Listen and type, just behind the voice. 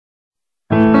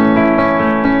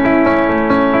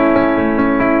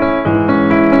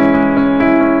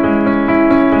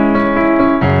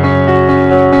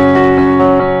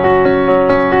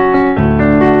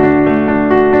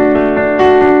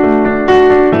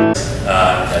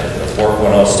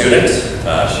phenomenal student.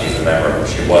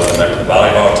 She was a member of the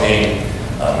volleyball team,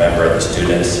 a member of the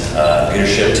students'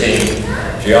 leadership team.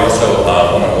 She also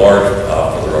won an award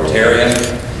for the Rotarian,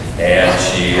 and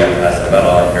she has a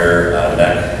medal on her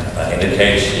neck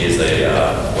indicates she is the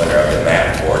winner of the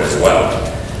math award as well.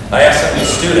 I asked some of the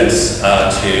students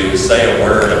to say a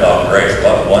word about grace.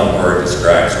 What one word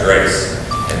describes grace?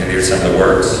 And these are some of the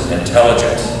words: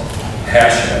 intelligent,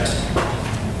 passionate,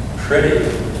 pretty,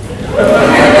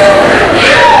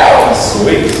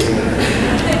 sweet,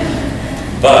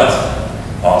 but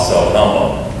also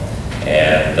humble.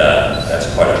 And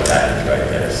that's quite a package right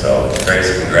there. So,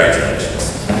 Grace, congratulations.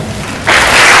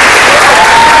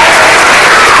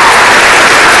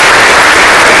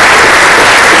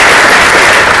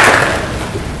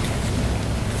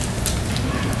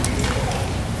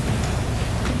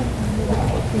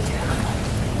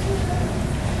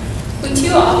 We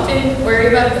too often worry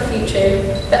about the future,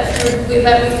 that we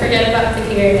forget about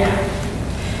the here and now,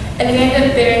 and we end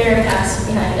up burying our past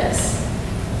behind us.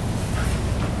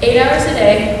 8 hours a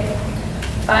day,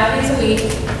 5 days a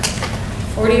week,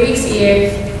 40 weeks a year,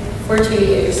 for 2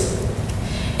 years.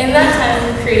 In that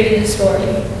time, we created a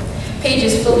story,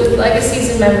 pages filled with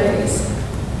legacies and memories.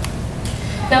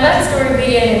 Now that story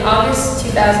began in August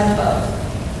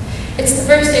 2012. It's the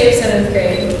first day of 7th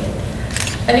grade,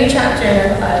 a new chapter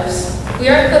in our lives. We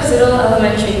aren't those little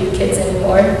elementary kids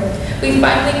anymore. We've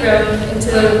finally grown into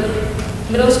the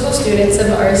middle school students of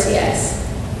RCS.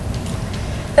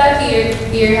 That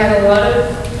year had a lot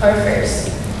of our firsts.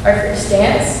 Our first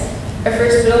dance, our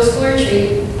first middle school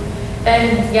retreat,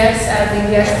 and yes, sadly,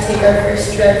 we had to take our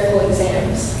first dreadful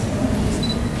exams.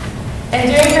 And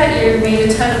during that year, we made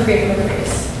a ton of great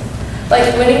memories.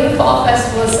 Like winning the fall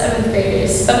festival as 7th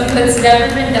graders, something that's never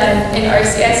been done in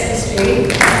RCS history.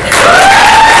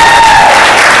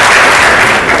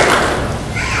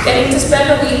 Getting to spend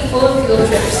a week full of field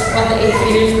trips while the 8th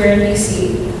graders were in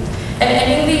DC. And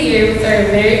ending the year with our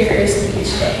very first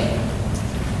beach day.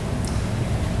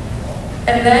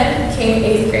 And then came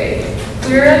 8th grade.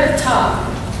 We were at the top.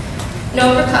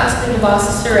 No upperclassmen to boss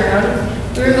us around.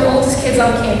 We were the oldest kids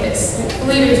on campus, the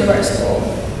leaders of our school.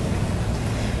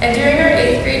 And during our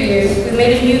 8th grade year, we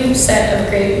made a new set of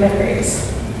great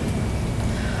memories.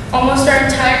 Almost our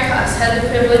entire class had the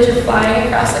privilege of flying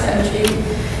across the country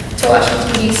to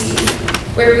Washington, D.C.,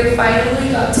 where we finally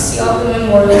got to see all the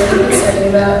memorials we've been studying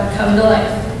about come to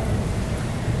life.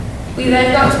 We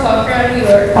then got to walk around New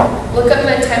York, look up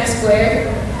at Times Square,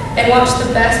 and watch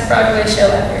the best Broadway show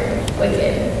ever,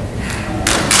 Wicked.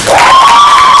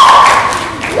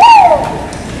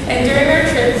 And during our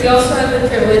trip, we also had the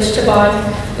privilege to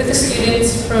bond with the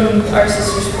students from our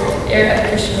sister school, Erica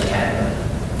Christian Academy.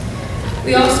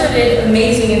 We also did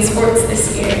amazing in sports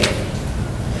this year.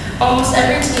 Almost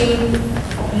every team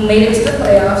made it to the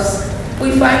playoffs.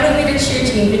 We finally made a cheer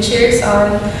team to cheer us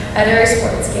on at our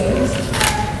sports games.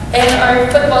 And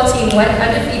our football team went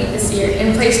undefeated this year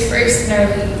and placed first in our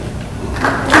league.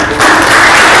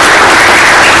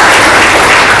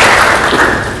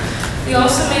 We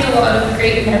also made a lot of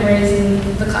great memories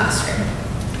in the classroom.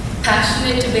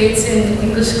 Passionate debates in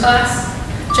English class,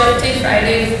 Jump Day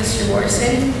Friday with Mr.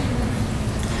 Borson,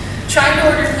 trying to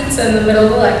order pizza in the middle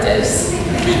of electives,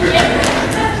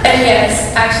 and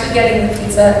yes, actually getting the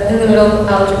pizza in the middle of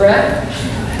algebra.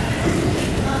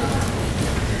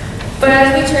 But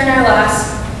as we turn our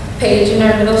last page in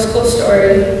our middle school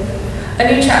story,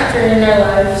 a new chapter in our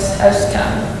lives has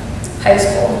come, high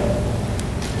school.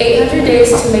 800 days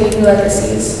to make new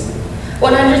legacies,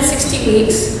 160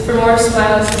 weeks for more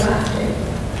smiles and laughter,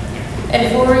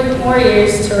 and 4 more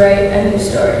years to write a new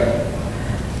story.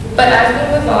 But as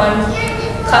we move on,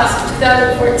 class of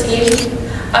 2014,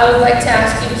 I would like to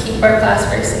ask you to keep our class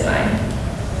verse in mind.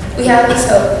 We have this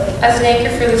hope, as an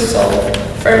anchor for the soul,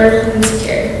 firm and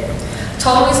secure. To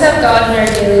always have God in our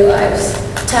daily lives,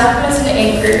 to have Him as an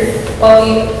anchor while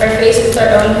we are faced with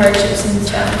our own hardships and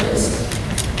challenges,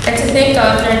 and to thank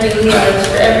God in our daily lives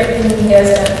for everything He has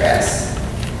done for us.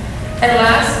 And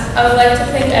last, I would like to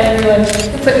thank everyone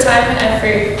who put time and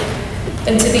effort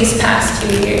into these past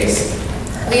 2 years.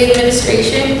 The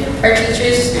administration, our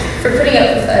teachers, for putting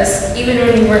up with us, even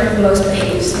when we weren't the most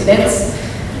behaved students.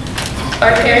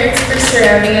 Our parents for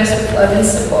surrounding us with love and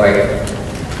support.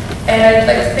 And I'd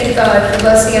like to thank God for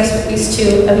blessing us with these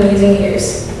 2 amazing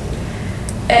years.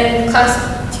 And class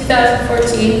of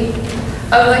 2014,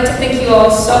 I would like to thank you all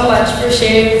so much for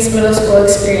sharing this middle school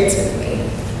experience with me.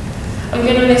 I'm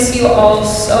going to miss you all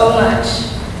so much.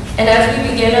 And as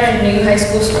we begin our new high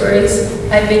school stories,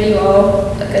 I bid you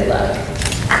all a good luck.